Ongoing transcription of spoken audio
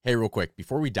Hey, real quick,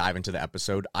 before we dive into the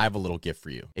episode, I have a little gift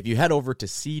for you. If you head over to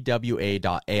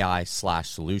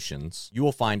cwa.ai/solutions, you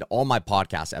will find all my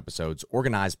podcast episodes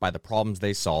organized by the problems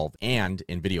they solve and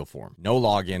in video form. No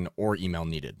login or email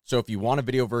needed. So if you want a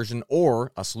video version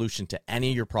or a solution to any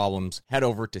of your problems, head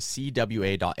over to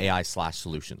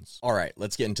cwa.ai/solutions. All right,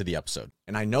 let's get into the episode.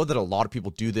 And I know that a lot of people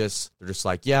do this. They're just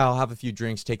like, yeah, I'll have a few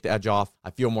drinks, take the edge off.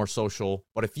 I feel more social.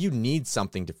 But if you need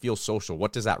something to feel social,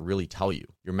 what does that really tell you?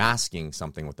 You're masking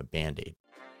something with a Band-Aid.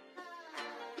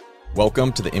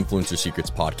 Welcome to the Influencer Secrets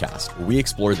Podcast, where we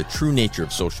explore the true nature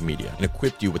of social media and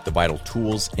equip you with the vital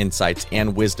tools, insights,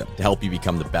 and wisdom to help you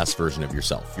become the best version of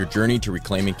yourself. Your journey to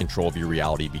reclaiming control of your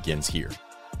reality begins here.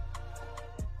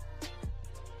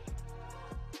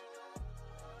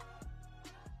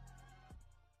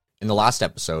 In the last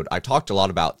episode, I talked a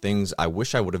lot about things I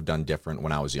wish I would have done different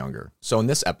when I was younger. So in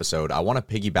this episode, I want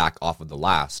to piggyback off of the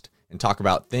last and talk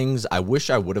about things I wish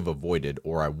I would have avoided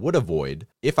or I would avoid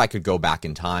if I could go back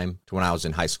in time to when I was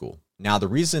in high school. Now, the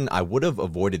reason I would have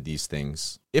avoided these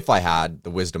things, if I had the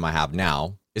wisdom I have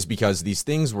now, is because these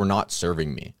things were not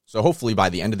serving me. So hopefully by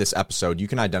the end of this episode, you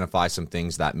can identify some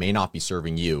things that may not be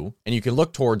serving you, and you can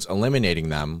look towards eliminating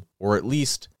them or at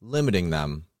least limiting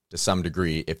them to some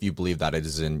degree if you believe that it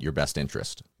is in your best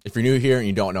interest. If you're new here and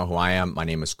you don't know who I am, my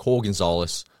name is Cole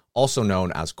Gonzalez, also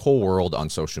known as Cole World on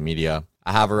social media.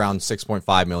 I have around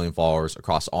 6.5 million followers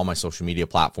across all my social media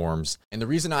platforms. And the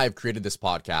reason I have created this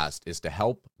podcast is to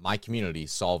help my community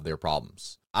solve their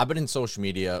problems. I've been in social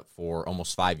media for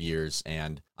almost 5 years,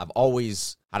 and I've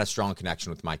always had a strong connection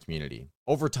with my community.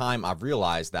 Over time, I've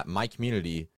realized that my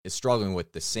community is struggling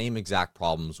with the same exact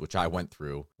problems which I went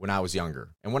through when I was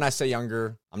younger. And when I say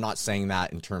younger, I'm not saying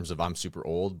that in terms of I'm super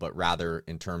old, but rather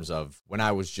in terms of when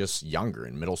I was just younger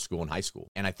in middle school and high school.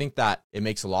 And I think that it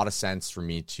makes a lot of sense for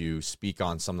me to speak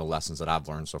on some of the lessons that I've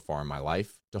learned so far in my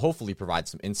life to hopefully provide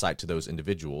some insight to those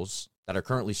individuals that are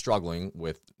currently struggling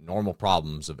with normal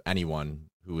problems of anyone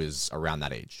who is around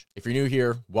that age. If you're new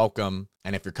here, welcome.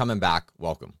 And if you're coming back,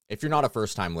 welcome. If you're not a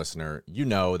first-time listener, you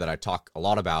know that I talk a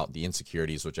lot about the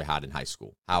insecurities which I had in high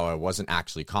school, how I wasn't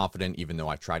actually confident even though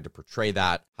I tried to portray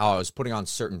that, how I was putting on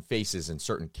certain faces and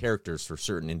certain characters for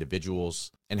certain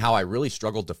individuals, and how I really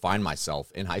struggled to find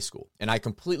myself in high school. And I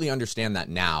completely understand that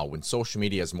now when social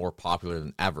media is more popular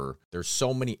than ever, there's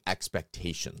so many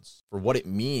expectations for what it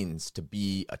means to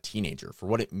be a teenager, for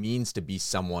what it means to be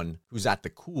someone who's at the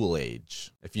cool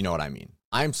age, if you know what I mean.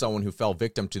 I am someone who fell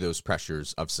victim to those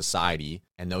pressures of society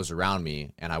and those around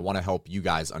me, and I want to help you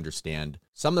guys understand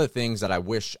some of the things that I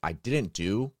wish I didn't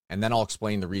do, and then I'll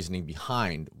explain the reasoning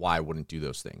behind why I wouldn't do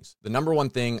those things. The number one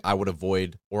thing I would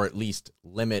avoid, or at least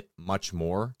limit much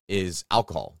more, is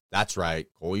alcohol. That's right,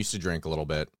 Cole used to drink a little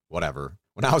bit, whatever.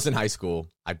 When I was in high school,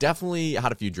 I definitely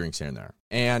had a few drinks here and there,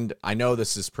 and I know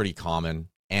this is pretty common.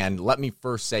 And let me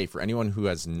first say, for anyone who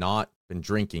has not been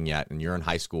drinking yet and you're in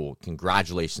high school,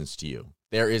 congratulations to you.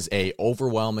 There is an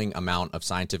overwhelming amount of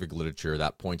scientific literature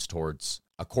that points towards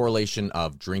a correlation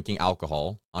of drinking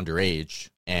alcohol underage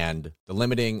and the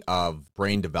limiting of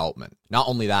brain development. Not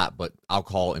only that, but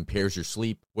alcohol impairs your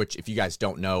sleep, which if you guys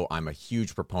don't know, I'm a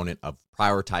huge proponent of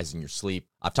prioritizing your sleep.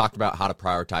 I've talked about how to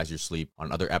prioritize your sleep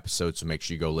on other episodes, so make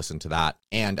sure you go listen to that.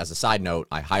 And as a side note,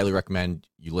 I highly recommend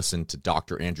you listen to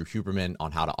Dr. Andrew Huberman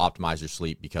on how to optimize your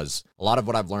sleep, because a lot of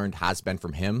what I've learned has been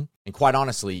from him. And quite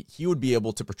honestly, he would be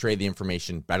able to portray the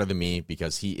information better than me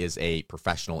because he is a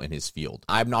professional in his field.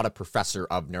 I'm not a professor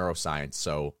of neuroscience,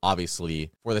 so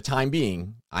obviously, for the time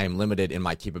being, I am limited in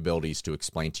my capabilities to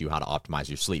explain to you how to optimize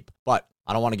your sleep. But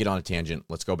I don't want to get on a tangent.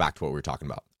 Let's go back to what we were talking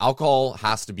about. Alcohol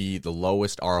has to be the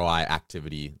lowest ROI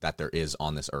activity that there is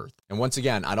on this earth. And once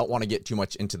again, I don't want to get too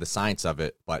much into the science of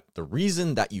it, but the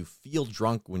reason that you feel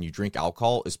drunk when you drink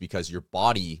alcohol is because your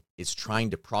body is trying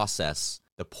to process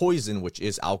the poison, which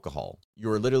is alcohol.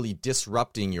 You're literally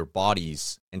disrupting your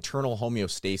body's internal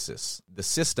homeostasis. The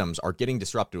systems are getting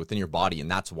disrupted within your body,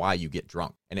 and that's why you get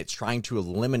drunk. And it's trying to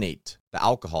eliminate the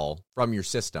alcohol from your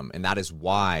system, and that is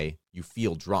why you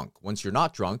feel drunk. Once you're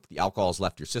not drunk, the alcohol has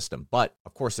left your system, but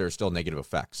of course there are still negative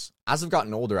effects. As I've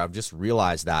gotten older, I've just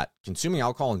realized that consuming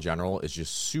alcohol in general is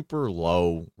just super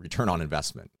low return on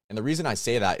investment. And the reason I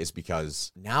say that is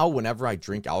because now whenever I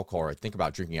drink alcohol or I think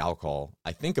about drinking alcohol,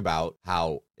 I think about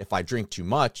how if I drink too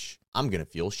much, I'm going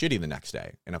to feel shitty the next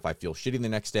day. And if I feel shitty the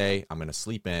next day, I'm going to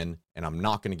sleep in and I'm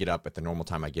not going to get up at the normal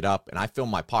time I get up. And I film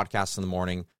my podcast in the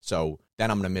morning. So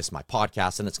then I'm going to miss my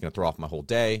podcast and it's going to throw off my whole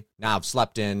day. Now I've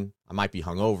slept in. I might be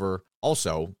hungover.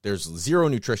 Also, there's zero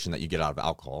nutrition that you get out of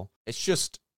alcohol. It's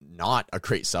just not a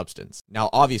great substance. Now,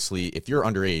 obviously, if you're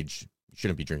underage, you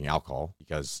shouldn't be drinking alcohol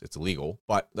because it's illegal.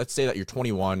 But let's say that you're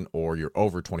 21 or you're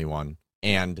over 21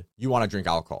 and you want to drink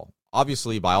alcohol.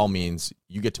 Obviously, by all means,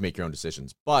 you get to make your own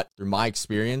decisions. But through my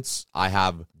experience, I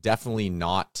have definitely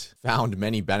not found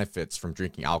many benefits from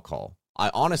drinking alcohol.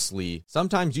 I honestly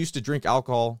sometimes used to drink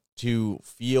alcohol to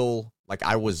feel like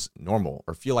I was normal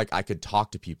or feel like I could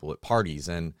talk to people at parties,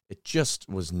 and it just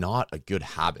was not a good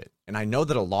habit. And I know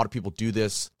that a lot of people do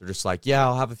this. They're just like, yeah,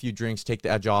 I'll have a few drinks, take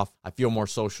the edge off. I feel more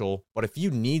social. But if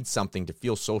you need something to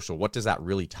feel social, what does that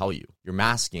really tell you? You're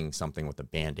masking something with a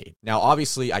Band-Aid. Now,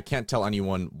 obviously, I can't tell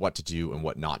anyone what to do and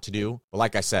what not to do. But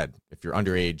like I said, if you're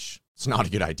underage, it's not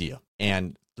a good idea.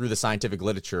 And through the scientific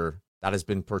literature that has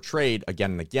been portrayed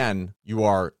again and again, you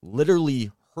are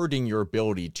literally hurting your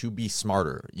ability to be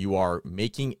smarter. You are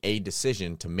making a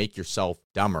decision to make yourself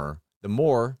dumber the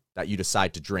more that you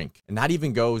decide to drink. And that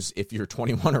even goes if you're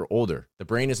 21 or older. The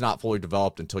brain is not fully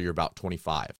developed until you're about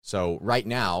 25. So right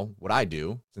now, what I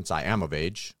do, since I am of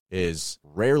age, is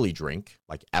rarely drink,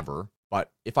 like ever. But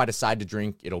if I decide to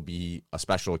drink, it'll be a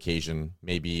special occasion,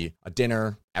 maybe a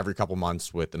dinner every couple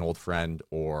months with an old friend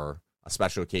or a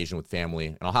special occasion with family,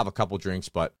 and I'll have a couple drinks,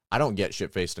 but I don't get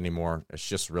shit-faced anymore. It's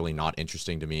just really not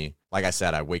interesting to me. Like I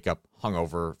said, I wake up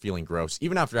hungover, feeling gross.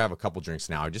 Even after I have a couple drinks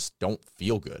now, I just don't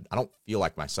feel good. I don't feel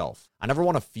like myself. I never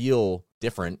want to feel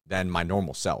different than my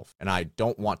normal self, and I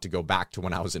don't want to go back to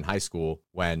when I was in high school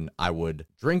when I would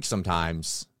drink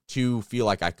sometimes to feel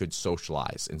like I could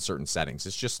socialize in certain settings.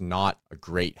 It's just not a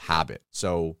great habit.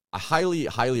 So I highly,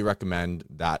 highly recommend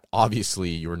that obviously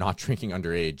you're not drinking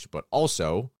underage, but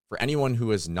also for anyone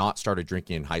who has not started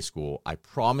drinking in high school, I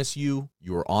promise you,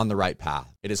 you are on the right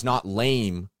path. It is not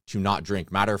lame to not drink.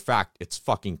 Matter of fact, it's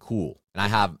fucking cool. And I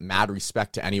have mad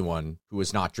respect to anyone who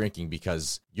is not drinking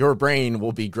because your brain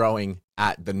will be growing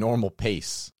at the normal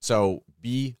pace. So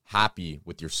be happy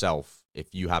with yourself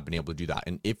if you have been able to do that.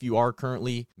 And if you are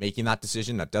currently making that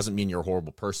decision, that doesn't mean you're a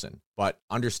horrible person, but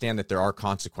understand that there are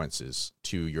consequences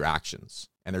to your actions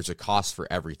and there's a cost for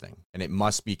everything. And it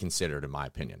must be considered, in my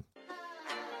opinion.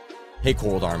 Hey,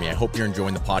 Cold Army, I hope you're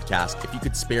enjoying the podcast. If you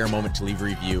could spare a moment to leave a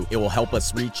review, it will help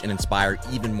us reach and inspire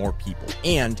even more people.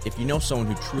 And if you know someone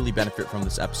who truly benefit from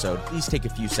this episode, please take a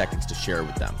few seconds to share it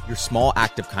with them. Your small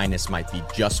act of kindness might be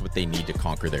just what they need to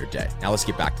conquer their day. Now let's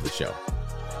get back to the show.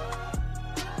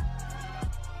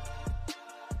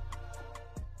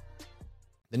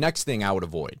 The next thing I would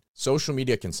avoid, social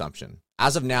media consumption.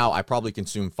 As of now, I probably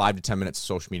consume 5 to 10 minutes of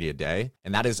social media a day,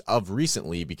 and that is of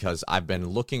recently because I've been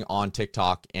looking on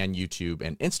TikTok and YouTube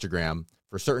and Instagram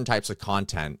for certain types of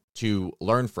content to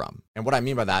learn from. And what I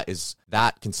mean by that is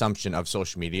that consumption of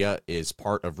social media is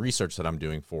part of research that I'm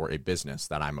doing for a business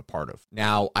that I'm a part of.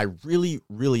 Now, I really,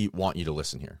 really want you to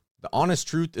listen here. The honest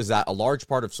truth is that a large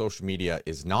part of social media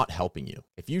is not helping you.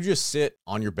 If you just sit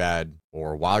on your bed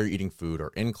or while you're eating food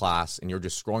or in class and you're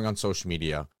just scrolling on social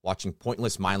media, watching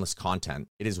pointless, mindless content,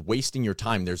 it is wasting your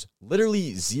time. There's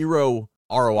literally zero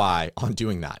ROI on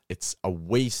doing that. It's a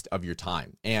waste of your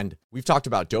time. And we've talked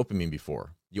about dopamine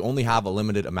before. You only have a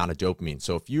limited amount of dopamine.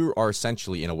 So if you are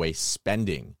essentially in a way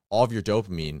spending all of your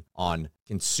dopamine on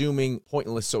consuming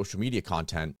pointless social media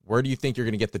content, where do you think you're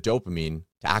going to get the dopamine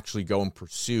to actually go and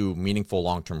pursue meaningful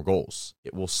long-term goals?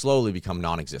 It will slowly become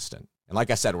non-existent. And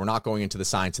like I said, we're not going into the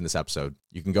science in this episode.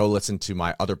 You can go listen to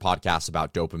my other podcasts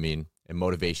about dopamine and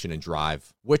motivation and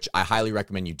drive, which I highly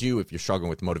recommend you do if you're struggling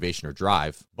with motivation or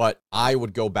drive. But I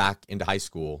would go back into high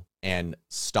school and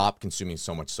stop consuming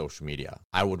so much social media.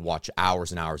 I would watch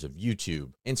hours and hours of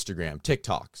YouTube, Instagram,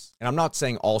 TikToks. And I'm not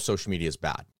saying all social media is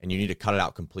bad and you need to cut it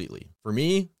out completely. For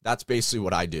me, that's basically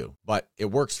what I do, but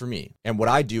it works for me. And what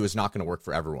I do is not going to work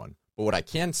for everyone. But what I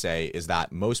can say is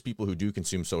that most people who do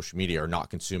consume social media are not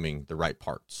consuming the right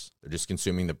parts. They're just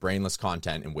consuming the brainless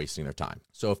content and wasting their time.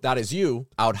 So if that is you,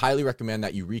 I would highly recommend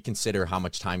that you reconsider how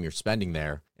much time you're spending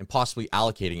there and possibly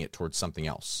allocating it towards something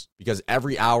else. Because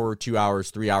every hour, 2 hours,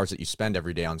 3 hours that you spend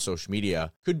every day on social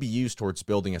media could be used towards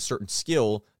building a certain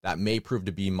skill that may prove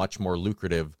to be much more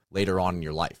lucrative later on in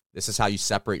your life. This is how you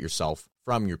separate yourself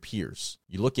from your peers.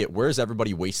 You look at, where's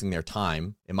everybody wasting their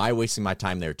time? Am I wasting my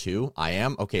time there too? I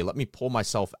am. Okay, let me pull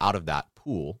myself out of that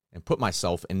pool and put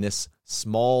myself in this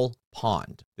small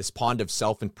pond, this pond of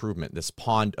self-improvement, this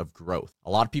pond of growth. A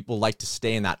lot of people like to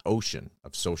stay in that ocean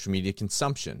of social media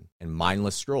consumption and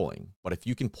mindless scrolling. But if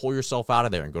you can pull yourself out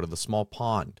of there and go to the small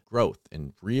pond, growth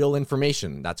and real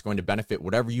information that's going to benefit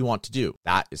whatever you want to do,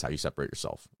 that is how you separate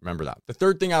yourself. Remember that. The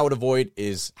third thing I would avoid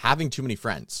is having too many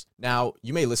friends. Now,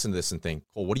 you may listen to this and think,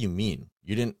 Cole, what do you mean?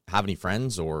 You didn't have any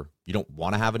friends, or you don't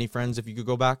want to have any friends if you could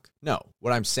go back? No.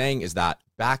 What I'm saying is that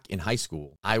back in high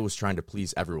school, I was trying to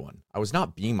please everyone. I was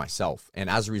not being myself.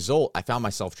 And as a result, I found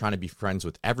myself trying to be friends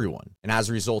with everyone. And as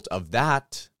a result of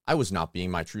that, I was not being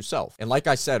my true self. And like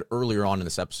I said earlier on in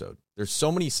this episode, There's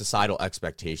so many societal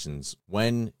expectations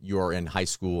when you're in high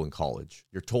school and college.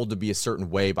 You're told to be a certain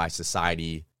way by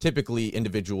society. Typically,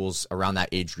 individuals around that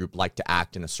age group like to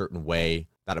act in a certain way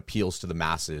that appeals to the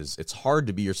masses. It's hard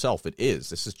to be yourself. It is.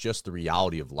 This is just the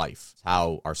reality of life. It's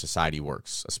how our society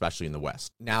works, especially in the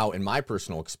West. Now, in my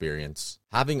personal experience,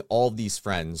 having all of these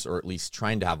friends, or at least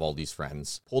trying to have all these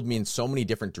friends, pulled me in so many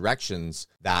different directions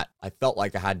that I felt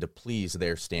like I had to please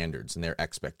their standards and their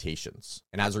expectations.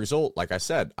 And as a result, like I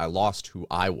said, I lost who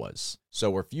I was.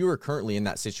 So if you are currently in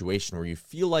that situation where you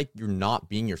feel like you're not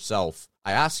being yourself,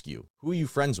 I ask you, who are you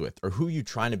friends with, or who are you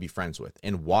trying to be friends with,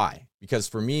 and why? Because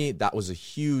for me, that was a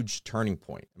huge turning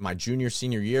point. In my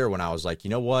senior year, when I was like, you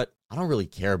know what? I don't really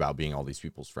care about being all these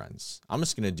people's friends. I'm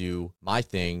just going to do my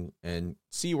thing and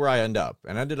see where I end up.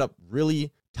 And I ended up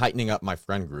really tightening up my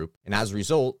friend group. And as a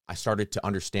result, I started to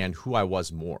understand who I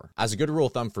was more. As a good rule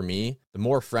of thumb for me, the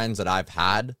more friends that I've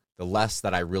had, the less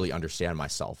that I really understand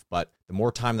myself. But the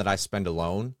more time that I spend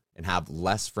alone and have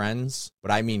less friends,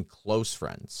 but I mean close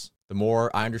friends, the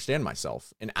more I understand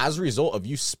myself. And as a result of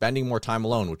you spending more time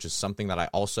alone, which is something that I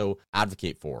also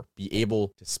advocate for, be able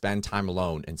to spend time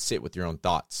alone and sit with your own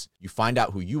thoughts. You find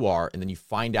out who you are, and then you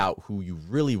find out who you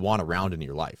really want around in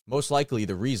your life. Most likely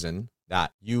the reason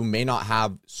that you may not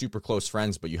have super close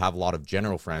friends, but you have a lot of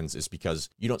general friends is because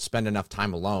you don't spend enough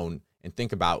time alone and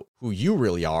think about who you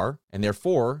really are. And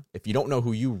therefore, if you don't know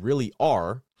who you really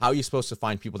are, how are you supposed to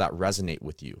find people that resonate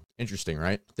with you? Interesting,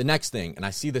 right? The next thing, and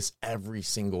I see this every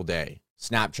single day,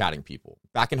 Snapchatting people.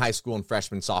 Back in high school in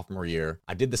freshman, sophomore year,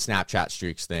 I did the Snapchat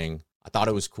streaks thing. I thought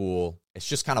it was cool. It's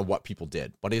just kind of what people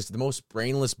did, but it's the most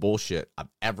brainless bullshit I've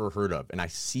ever heard of. And I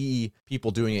see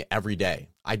people doing it every day.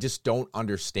 I just don't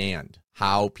understand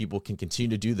how people can continue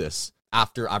to do this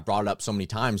after I've brought it up so many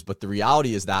times. But the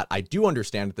reality is that I do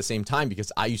understand at the same time because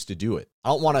I used to do it. I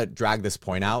don't want to drag this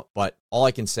point out, but all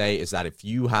I can say is that if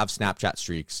you have Snapchat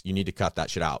streaks, you need to cut that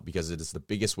shit out because it is the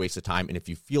biggest waste of time. And if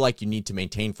you feel like you need to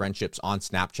maintain friendships on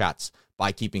Snapchats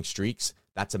by keeping streaks,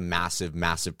 that's a massive,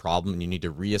 massive problem. And you need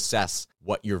to reassess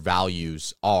what your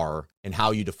values are and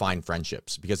how you define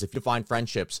friendships. Because if you define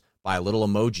friendships by a little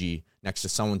emoji next to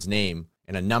someone's name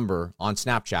and a number on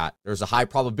Snapchat, there's a high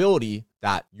probability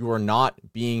that you are not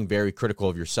being very critical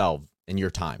of yourself in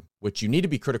your time, which you need to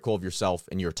be critical of yourself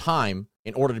in your time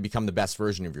in order to become the best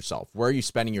version of yourself. Where are you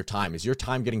spending your time? Is your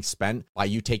time getting spent by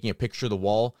you taking a picture of the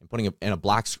wall and putting it in a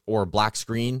black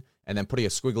screen and then putting a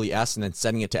squiggly S and then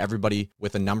sending it to everybody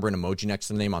with a number and emoji next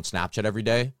to the name on Snapchat every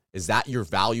day? Is that your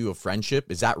value of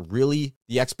friendship? Is that really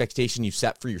the expectation you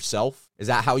set for yourself? Is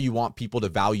that how you want people to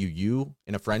value you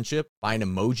in a friendship? By an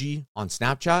emoji on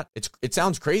Snapchat? It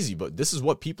sounds crazy, but this is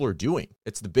what people are doing.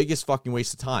 It's the biggest fucking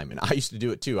waste of time. And I used to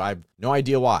do it too. I have no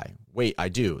idea why. Wait, I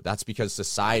do. That's because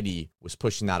society was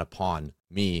pushing that upon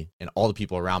me and all the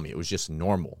people around me. It was just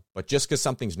normal. But just because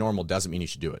something's normal doesn't mean you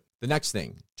should do it. The next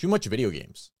thing, too much video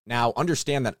games. Now,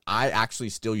 understand that I actually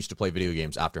still used to play video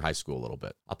games after high school a little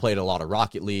bit. I played a lot of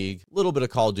Rocket League, a little bit of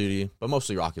Call of Duty, but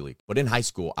mostly Rocket League. But in high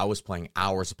school, I was playing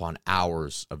hours upon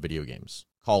hours of video games.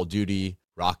 Call of Duty,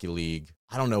 Rocket League,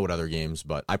 I don't know what other games,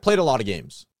 but I played a lot of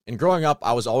games. And growing up,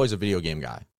 I was always a video game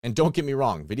guy. And don't get me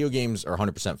wrong, video games are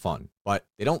 100% fun, but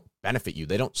they don't benefit you.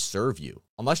 They don't serve you.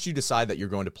 Unless you decide that you're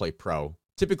going to play pro,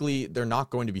 typically they're not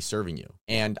going to be serving you.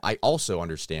 And I also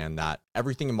understand that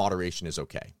everything in moderation is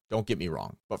okay. Don't get me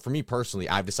wrong. But for me personally,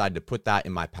 I've decided to put that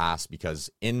in my past because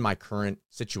in my current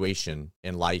situation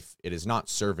in life, it is not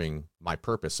serving my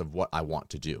purpose of what I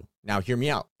want to do. Now, hear me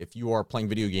out. If you are playing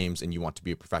video games and you want to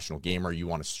be a professional gamer, you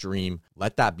want to stream,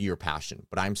 let that be your passion.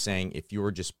 But I'm saying if you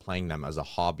are just playing them as a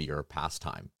hobby or a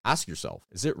pastime, ask yourself,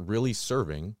 is it really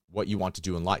serving what you want to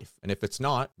do in life? And if it's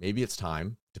not, maybe it's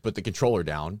time to put the controller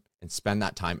down and spend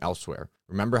that time elsewhere.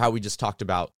 Remember how we just talked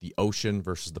about the ocean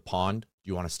versus the pond? Do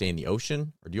you want to stay in the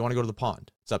ocean or do you want to go to the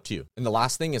pond? It's up to you. And the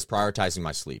last thing is prioritizing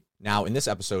my sleep. Now, in this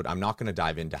episode, I'm not going to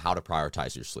dive into how to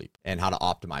prioritize your sleep and how to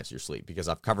optimize your sleep because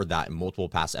I've covered that in multiple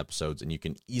past episodes and you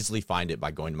can easily find it by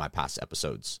going to my past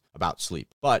episodes about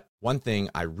sleep. But one thing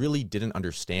I really didn't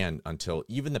understand until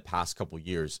even the past couple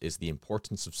years is the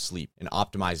importance of sleep and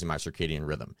optimizing my circadian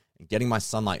rhythm and getting my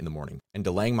sunlight in the morning and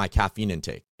delaying my caffeine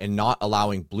intake and not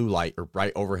allowing blue light or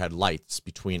bright overhead lights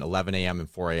between 11 a.m. and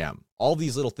 4 a.m. All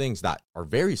these little things that are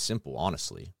very simple,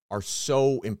 honestly, are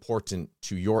so important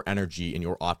to your energy and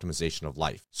your optimization of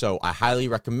life. So I highly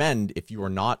recommend if you are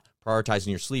not prioritizing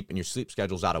your sleep and your sleep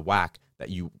schedule is out of whack, that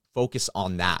you focus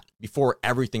on that before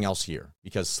everything else here,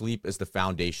 because sleep is the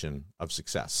foundation of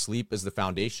success. Sleep is the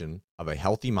foundation of a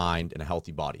healthy mind and a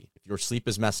healthy body. If your sleep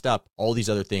is messed up, all these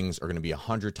other things are going to be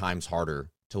 100 times harder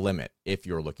to limit if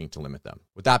you're looking to limit them.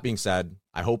 With that being said,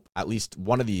 I hope at least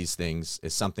one of these things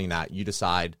is something that you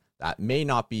decide that may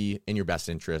not be in your best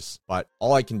interests, but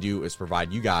all I can do is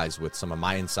provide you guys with some of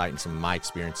my insight and some of my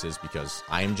experiences because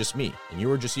I am just me and you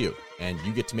are just you, and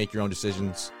you get to make your own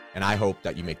decisions, and I hope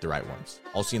that you make the right ones.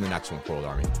 I'll see you in the next one, Coiled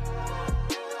Army.